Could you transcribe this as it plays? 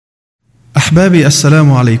أحبابي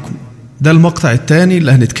السلام عليكم. ده المقطع الثاني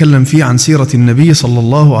اللي هنتكلم فيه عن سيرة النبي صلى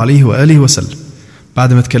الله عليه وآله وسلم.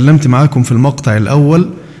 بعد ما اتكلمت معاكم في المقطع الأول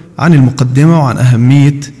عن المقدمة وعن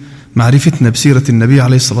أهمية معرفتنا بسيرة النبي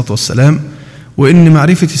عليه الصلاة والسلام، وإن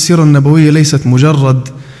معرفة السيرة النبوية ليست مجرد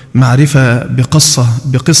معرفة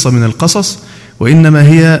بقصة من القصص، وإنما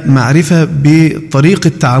هي معرفة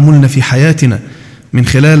بطريقة تعاملنا في حياتنا من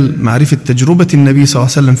خلال معرفة تجربة النبي صلى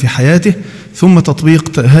الله عليه وسلم في حياته، ثم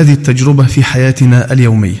تطبيق هذه التجربة في حياتنا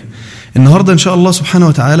اليومية. النهاردة إن شاء الله سبحانه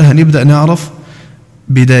وتعالى هنبدأ نعرف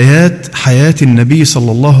بدايات حياة النبي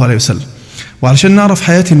صلى الله عليه وسلم. وعلشان نعرف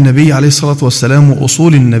حياة النبي عليه الصلاة والسلام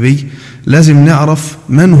وأصول النبي لازم نعرف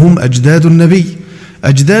من هم أجداد النبي.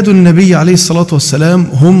 أجداد النبي عليه الصلاة والسلام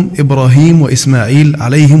هم إبراهيم وإسماعيل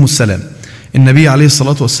عليهم السلام. النبي عليه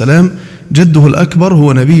الصلاة والسلام جده الأكبر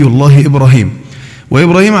هو نبي الله إبراهيم،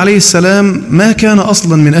 وإبراهيم عليه السلام ما كان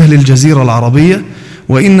أصلا من أهل الجزيرة العربية،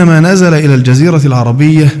 وإنما نزل إلى الجزيرة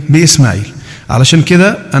العربية بإسماعيل. علشان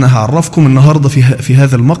كده أنا هعرفكم النهاردة في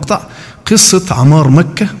هذا المقطع قصة عمار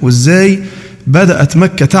مكة، وإزاي بدأت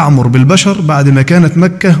مكة تعمر بالبشر بعد ما كانت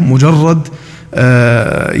مكة مجرد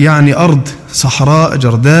يعني أرض صحراء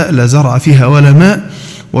جرداء لا زرع فيها ولا ماء،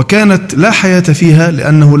 وكانت لا حياة فيها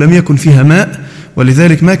لأنه لم يكن فيها ماء،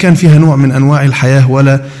 ولذلك ما كان فيها نوع من أنواع الحياة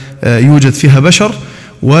ولا يوجد فيها بشر.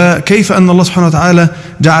 وكيف أن الله سبحانه وتعالى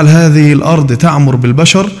جعل هذه الأرض تعمر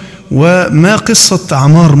بالبشر، وما قصة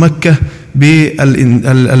عمار مكة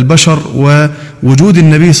بالبشر ووجود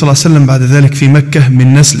النبي صلى الله عليه وسلم بعد ذلك في مكة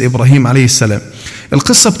من نسل إبراهيم عليه السلام.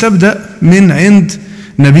 القصة بتبدأ من عند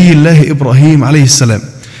نبي الله إبراهيم عليه السلام،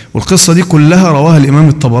 والقصة دي كلها رواها الإمام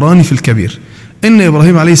الطبراني في الكبير. إن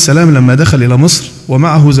إبراهيم عليه السلام لما دخل إلى مصر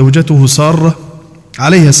ومعه زوجته سارة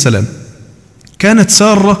عليها السلام، كانت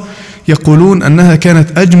سارة يقولون أنها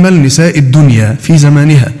كانت أجمل نساء الدنيا في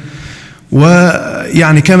زمانها،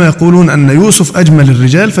 ويعني كما يقولون أن يوسف أجمل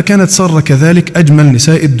الرجال فكانت سارة كذلك أجمل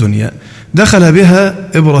نساء الدنيا. دخل بها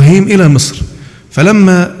إبراهيم إلى مصر،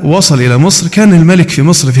 فلما وصل إلى مصر كان الملك في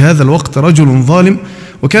مصر في هذا الوقت رجل ظالم،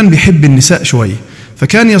 وكان بيحب النساء شوية،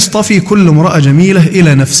 فكان يصطفي كل امرأة جميلة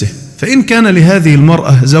إلى نفسه، فإن كان لهذه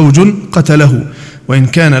المرأة زوج قتله، وإن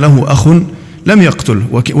كان له أخ لم يقتله،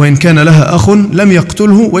 وإن كان لها أخ لم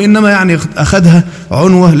يقتله، وإنما يعني أخذها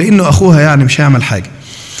عنوة لأنه أخوها يعني مش هيعمل حاجة.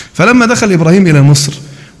 فلما دخل إبراهيم إلى مصر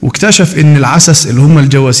واكتشف أن العسس اللي هم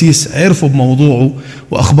الجواسيس عرفوا بموضوعه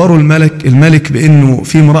وأخبروا الملك بأنه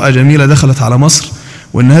في امرأة جميلة دخلت على مصر،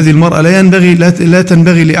 وأن هذه المرأة لا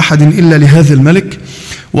تنبغي لأحد إلا لهذا الملك،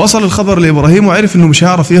 وصل الخبر لإبراهيم وعرف أنه مش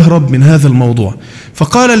هيعرف يهرب من هذا الموضوع.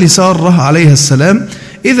 فقال لسارة عليها السلام: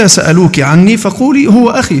 إذا سألوك عني فقولي هو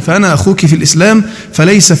أخي، فأنا أخوك في الإسلام،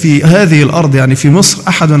 فليس في هذه الأرض يعني في مصر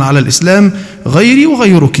أحد على الإسلام غيري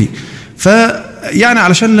وغيرك. يعني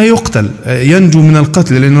علشان لا يقتل، ينجو من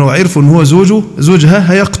القتل، لأنه لو عرفوا أنه هو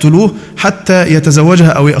زوجها هيقتلوه حتى يتزوجها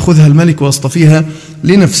أو يأخذها الملك ويصطفيها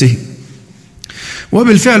لنفسه.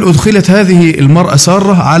 وبالفعل أدخلت هذه المرأة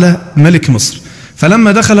سارة على ملك مصر،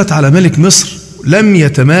 فلما دخلت على ملك مصر لم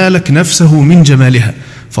يتمالك نفسه من جمالها،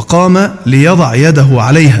 فقام ليضع يده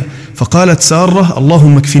عليها، فقالت سارة: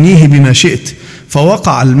 اللهم اكفنيه بما شئت.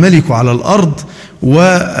 فوقع الملك على الأرض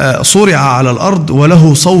وصرع على الأرض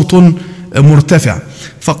وله صوت مرتفع،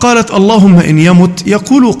 فقالت: اللهم إن يمت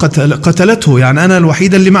يقول قتلته، يعني أنا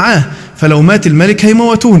الوحيدة اللي معاه، فلو مات الملك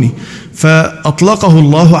هيموتوني. فأطلقه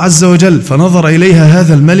الله عز وجل، فنظر إليها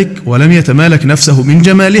هذا الملك ولم يتمالك نفسه من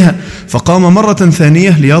جمالها، فقام مرة ثانية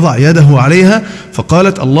ليضع يده عليها،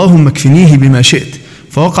 فقالت: اللهم اكفنيه بما شئت.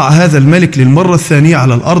 فوقع هذا الملك للمرة الثانية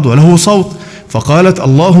على الأرض وله صوت، فقالت: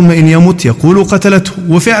 اللهم إن يمت يقول قتلته.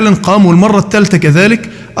 وفعلا قاموا المرة الثالثة كذلك،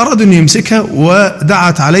 أرادوا أن يمسكها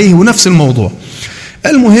ودعت عليه ونفس الموضوع.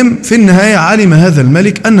 المهم في النهاية علم هذا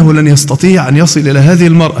الملك أنه لن يستطيع أن يصل إلى هذه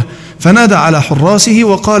المرأة، فنادى على حراسه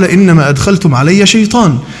وقال: إنما أدخلتم علي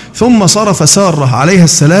شيطان. ثم صرف سارة عليها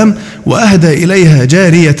السلام وأهدى إليها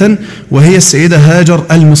جارية، وهي السيدة هاجر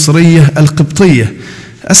المصرية القبطية.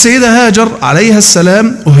 السيدة هاجر عليها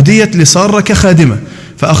السلام أهديت لسارة كخادمة،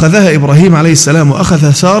 فأخذها إبراهيم عليه السلام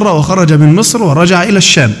وأخذ سارة وخرج من مصر ورجع إلى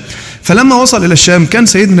الشام. فلما وصل إلى الشام كان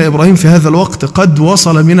سيدنا إبراهيم في هذا الوقت قد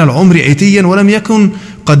وصل من العمر عتيا، ولم يكن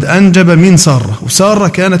قد أنجب من سارة، وسارة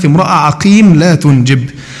كانت امرأة عقيم لا تنجب.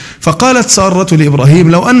 فقالت سارة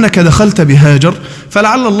لإبراهيم: لو أنك دخلت بهاجر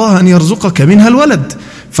فلعل الله أن يرزقك منها الولد.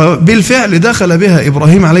 فبالفعل دخل بها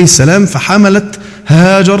إبراهيم عليه السلام، فحملت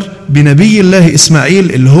هاجر بنبي الله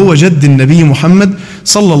إسماعيل اللي هو جد النبي محمد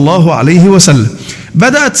صلى الله عليه وسلم.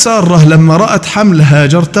 بدأت سارة لما رأت حمل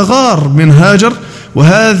هاجر تغار من هاجر،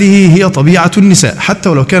 وهذه هي طبيعة النساء، حتى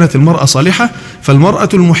ولو كانت المرأة صالحة فالمرأة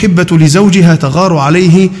المحبة لزوجها تغار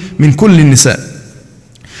عليه من كل النساء.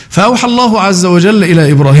 فأوحى الله عز وجل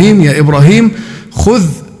إلى إبراهيم: يا إبراهيم خذ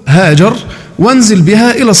هاجر وانزل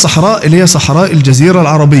بها إلى الصحراء اللي هي صحراء الجزيرة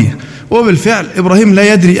العربية. وبالفعل إبراهيم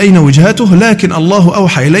لا يدري أين وجهته، لكن الله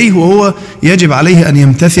أوحى إليه وهو يجب عليه أن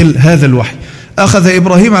يمتثل هذا الوحي. أخذ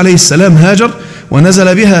إبراهيم عليه السلام هاجر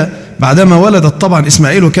ونزل بها بعدما ولدت طبعا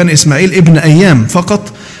إسماعيل، وكان إسماعيل ابن أيام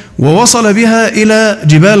فقط، ووصل بها إلى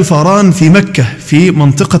جبال فاران في مكة، في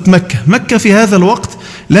منطقة مكة. مكة في هذا الوقت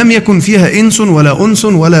لم يكن فيها إنس ولا أنس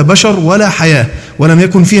ولا بشر ولا حياة، ولم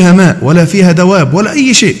يكن فيها ماء ولا فيها دواب ولا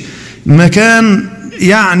أي شيء. مكان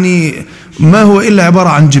يعني ما هو إلا عبارة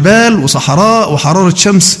عن جبال وصحراء وحرارة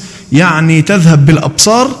شمس يعني تذهب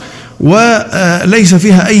بالأبصار، وليس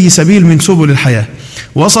فيها أي سبيل من سبل الحياة.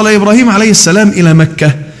 وصل إبراهيم عليه السلام إلى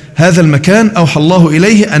مكة، هذا المكان أوحى الله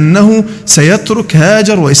إليه أنه سيترك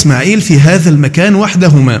هاجر وإسماعيل في هذا المكان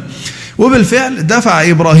وحدهما. وبالفعل دفع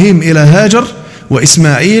إبراهيم إلى هاجر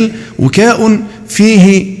وإسماعيل وكاء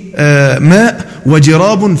فيه ماء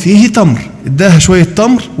وجراب فيه تمر، اداها شوية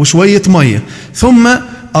تمر وشوية مية، ثم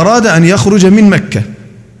أراد أن يخرج من مكة.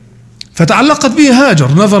 فتعلقت به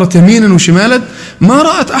هاجر، نظرت يمينا وشمالا ما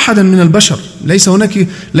رأت أحدا من البشر، ليس هناك،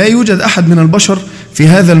 لا يوجد أحد من البشر في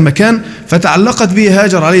هذا المكان. فتعلقت به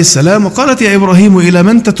هاجر عليه السلام وقالت: يا إبراهيم إلى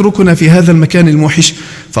من تتركنا في هذا المكان الموحش؟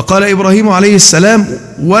 فقال إبراهيم عليه السلام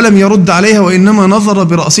ولم يرد عليها، وإنما نظر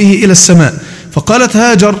برأسه إلى السماء. فقالت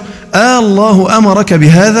هاجر: الله أمرك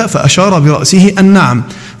بهذا؟ فأشار برأسه النعم.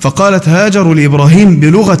 فقالت هاجر لإبراهيم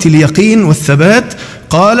بلغة اليقين والثبات،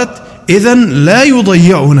 قالت: إذن لا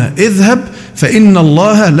يضيعنا، اذهب فإن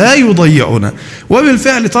الله لا يضيعنا.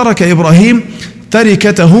 وبالفعل ترك إبراهيم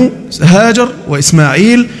تركته هاجر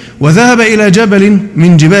وإسماعيل وذهب إلى جبل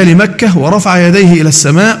من جبال مكة، ورفع يديه إلى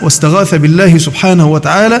السماء واستغاث بالله سبحانه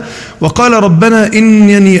وتعالى وقال: ربنا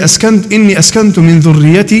إني أسكنت من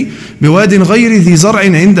ذريتي بواد غير ذي زرع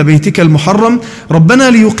عند بيتك المحرم، ربنا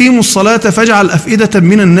ليقيموا الصلاة فاجعل أفئدة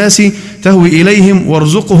من الناس تهوي إليهم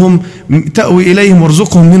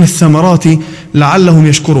وارزقهم من الثمرات لعلهم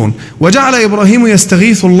يشكرون. وجعل إبراهيم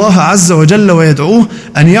يستغيث الله عز وجل ويدعوه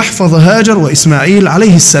أن يحفظ هاجر وإسماعيل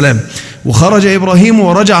عليه السلام. وخرج إبراهيم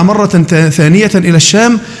ورجع مرة ثانية إلى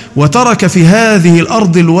الشام، وترك في هذه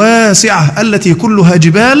الأرض الواسعة التي كلها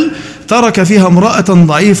جبال ترك فيها امرأة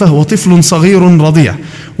ضعيفة وطفل صغير رضيع.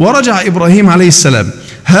 ورجع إبراهيم عليه السلام.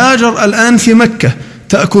 هاجر الآن في مكة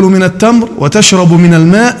تأكل من التمر وتشرب من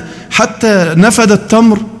الماء حتى نفد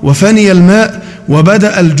التمر وفني الماء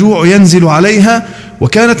وبدأ الجوع ينزل عليها.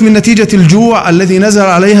 وكانت من نتيجة الجوع الذي نزل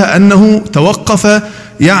عليها أنه توقف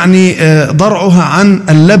يعني ضرعها عن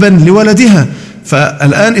اللبن لولدها.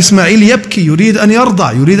 فالآن إسماعيل يبكي، يريد أن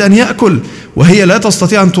يرضع، يريد أن يأكل، وهي لا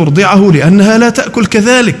تستطيع أن ترضعه لأنها لا تأكل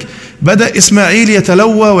كذلك. بدأ إسماعيل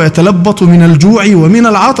يتلوى ويتلبط من الجوع ومن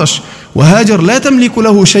العطش، وهاجر لا تملك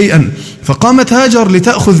له شيئا. فقامت هاجر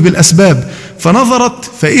لتأخذ بالأسباب،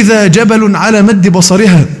 فنظرت فإذا جبل على مد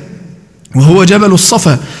بصرها وهو جبل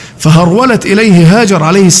الصفا، فهرولت إليه هاجر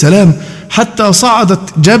عليه السلام حتى صعدت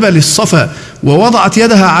جبل الصفا ووضعت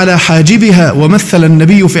يدها على حاجبها، ومثل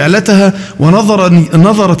النبي فعلتها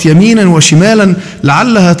ونظرت يمينا وشمالا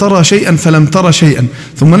لعلها ترى شيئا فلم ترى شيئا.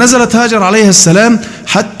 ثم نزلت هاجر عليها السلام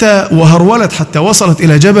وهرولت حتى وصلت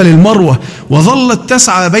إلى جبل المروة، وظلت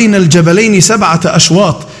تسعى بين الجبلين 7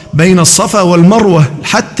 أشواط بين الصفا والمروة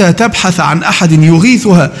حتى تبحث عن أحد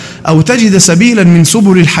يغيثها أو تجد سبيلا من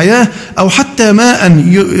سبل الحياة أو حتى ماء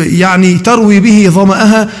يعني تروي به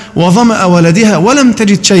ظمأها وظمأ ولدها، ولم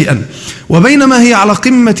تجد شيئا. وبينما هي على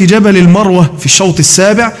قمة جبل المروة في الشوط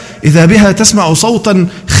السابع إذا بها تسمع صوتا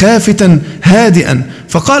خافتا هادئا،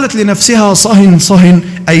 فقالت لنفسها صهن صهن،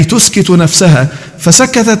 أي تسكت نفسها،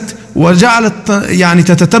 فسكتت وجعلت يعني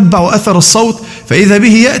تتتبع أثر الصوت، فإذا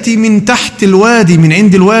به يأتي من تحت الوادي،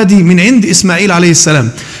 من عند إسماعيل عليه السلام.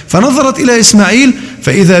 فنظرت إلى إسماعيل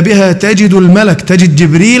فإذا بها تجد الملك، تجد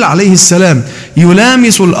جبريل عليه السلام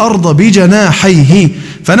يلامس الأرض بجناحيه.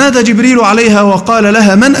 فنادى جبريل عليها وقال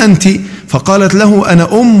لها: من أنت؟ فقالت له: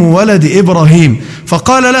 أنا أم ولد إبراهيم.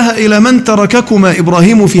 فقال لها: إلى من ترككما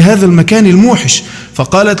إبراهيم في هذا المكان الموحش؟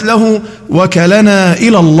 فقالت له: وكلنا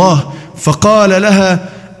إلى الله. فقال لها: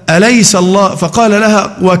 أليس الله؟ فقال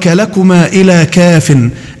لها: وكلكما إلى كاف،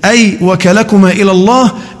 أي وكلكما إلى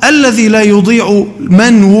الله الذي لا يضيع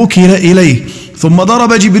من وكل إليه. ثم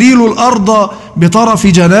ضرب جبريل الأرض بطرف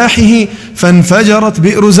جناحه فانفجرت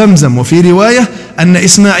بئر زمزم. وفي رواية أن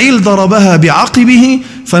إسماعيل ضربها بعقبه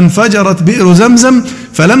فانفجرت بئر زمزم.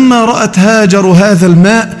 فلما رأت هاجر هذا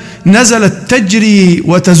الماء نزلت تجري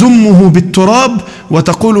وتزمه بالتراب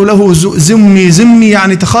وتقول له: زمي زمي،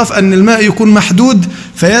 يعني تخاف أن الماء يكون محدود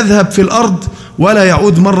فيذهب في الأرض ولا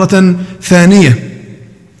يعود مرة ثانية.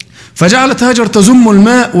 فجعلت هاجر تزم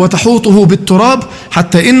الماء وتحوطه بالتراب،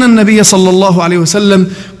 حتى إن النبي صلى الله عليه وسلم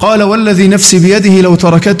قال: والذي نفسي بيده لو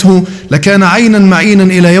تركته لكان عينا معينا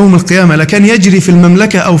إلى يوم القيامة، لكان يجري في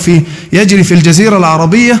المملكة أو يجري في الجزيرة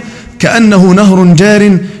العربية كأنه نهر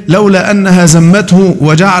جار لولا أنها زمته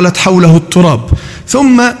وجعلت حوله التراب.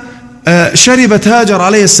 ثم شربت هاجر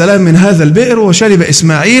عليه السلام من هذا البئر، وشرب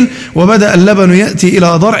إسماعيل، وبدأ اللبن يأتي إلى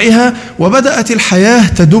ضرعها، وبدأت الحياة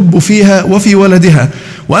تدب فيها وفي ولدها.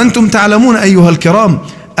 وأنتم تعلمون أيها الكرام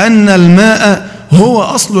أن الماء هو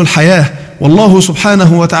أصل الحياة، والله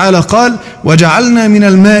سبحانه وتعالى قال: وجعلنا من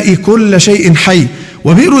الماء كل شيء حي.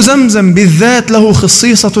 وبئر زمزم بالذات له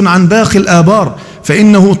خصيصة عن باقي الآبار،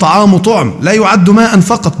 فإنه طعام طعم، لا يعد ماء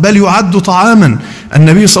فقط بل يعد طعاما.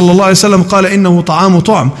 النبي صلى الله عليه وسلم قال: إنه طعام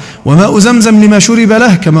طعم. وماء زمزم لما شرب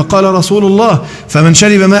له، كما قال رسول الله: فمن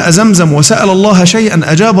شرب ماء زمزم وسأل الله شيئا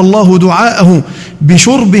أجاب الله دعاءه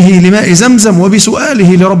بشربه لماء زمزم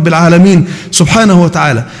وبسؤاله لرب العالمين سبحانه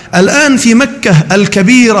وتعالى. الآن في مكة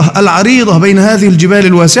الكبيرة العريضة بين هذه الجبال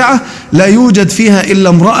الواسعة لا يوجد فيها إلا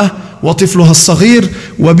امرأة وطفلها الصغير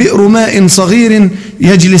وبئر ماء صغير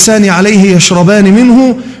يجلسان عليه يشربان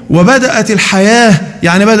منه. وبدأت الحياة،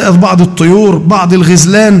 يعني بدأت بعض الطيور بعض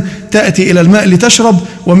الغزلان تأتي إلى الماء لتشرب،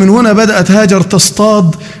 ومن هنا بدأت هاجر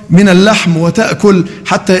تصطاد من اللحم وتأكل،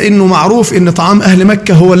 حتى إنه معروف إن طعام أهل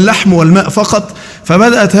مكة هو اللحم والماء فقط.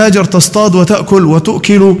 فبدأت هاجر تصطاد وتأكل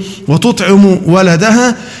وتؤكل وتطعم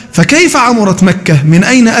ولدها. فكيف عمرت مكة؟ من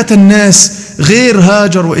أين أتى الناس غير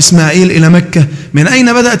هاجر وإسماعيل إلى مكة؟ من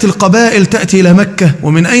أين بدأت القبائل تأتي إلى مكة؟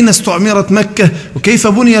 ومن أين استعمرت مكة؟ وكيف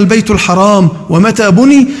بني البيت الحرام؟ ومتى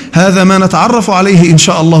بني؟ هذا ما نتعرف عليه إن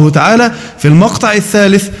شاء الله تعالى في المقطع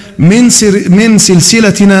الثالث من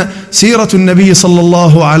سلسلتنا سيرة النبي صلى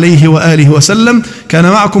الله عليه وآله وسلم. كان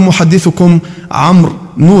معكم محدثكم عمرو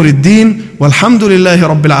نور الدين، والحمد لله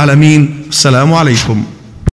رب العالمين. السلام عليكم.